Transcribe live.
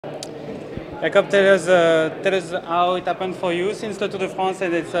Jakob, tell us how it happened for you since the Tour de France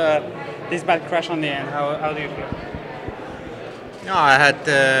and it's this bad crash on the end. How do you feel? No, I had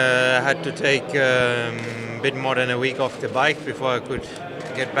to take a bit more than a week off the bike before I could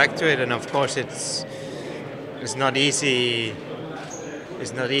get back to it, and of course it's not easy.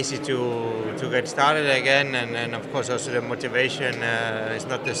 It's not easy to get started again, and of course also the motivation is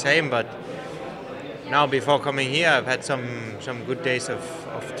not the same. But now before coming here, I've had some good days of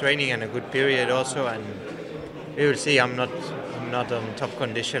training and a good period also, and we will see. I'm not on top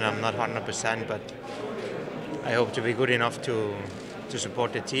condition. I'm not 100%, but I hope to be good enough to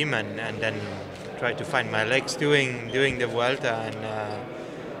support the team and then try to find my legs doing the Vuelta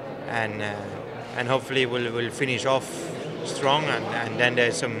and hopefully we'll finish off strong and then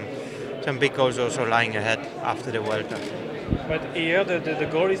there's some big goals also lying ahead after the Vuelta. But here the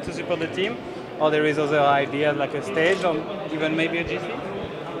goal is to support the team, or there is other ideas like a stage or even maybe a GC?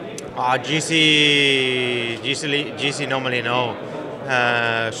 GC normally no.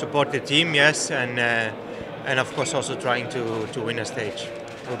 Support the team, yes, and of course also trying to win a stage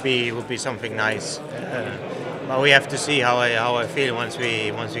would be something nice. But we have to see how I feel once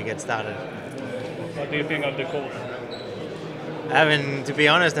we get started. What do you think of the course? To be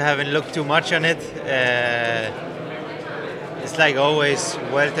honest, I haven't looked too much on it. It's like always,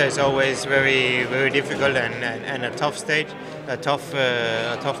 Vuelta is always very difficult and a tough stage, a tough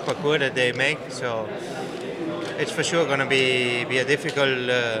parcours that they make. So it's for sure going to be a difficult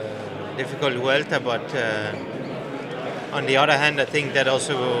Vuelta, but on the other hand, I think that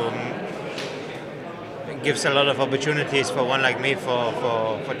also gives a lot of opportunities for one like me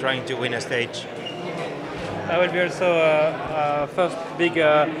for trying to win a stage. That will be also a first big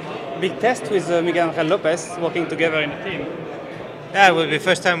test with Miguel Angel Lopez working together in the team. Yeah, it will be the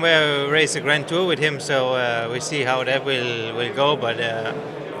first time we race a Grand Tour with him, so we see how that will go. But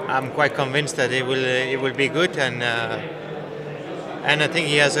I'm quite convinced that it will be good, and I think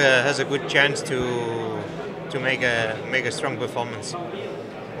he has a good chance to make a strong performance.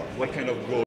 What kind of goal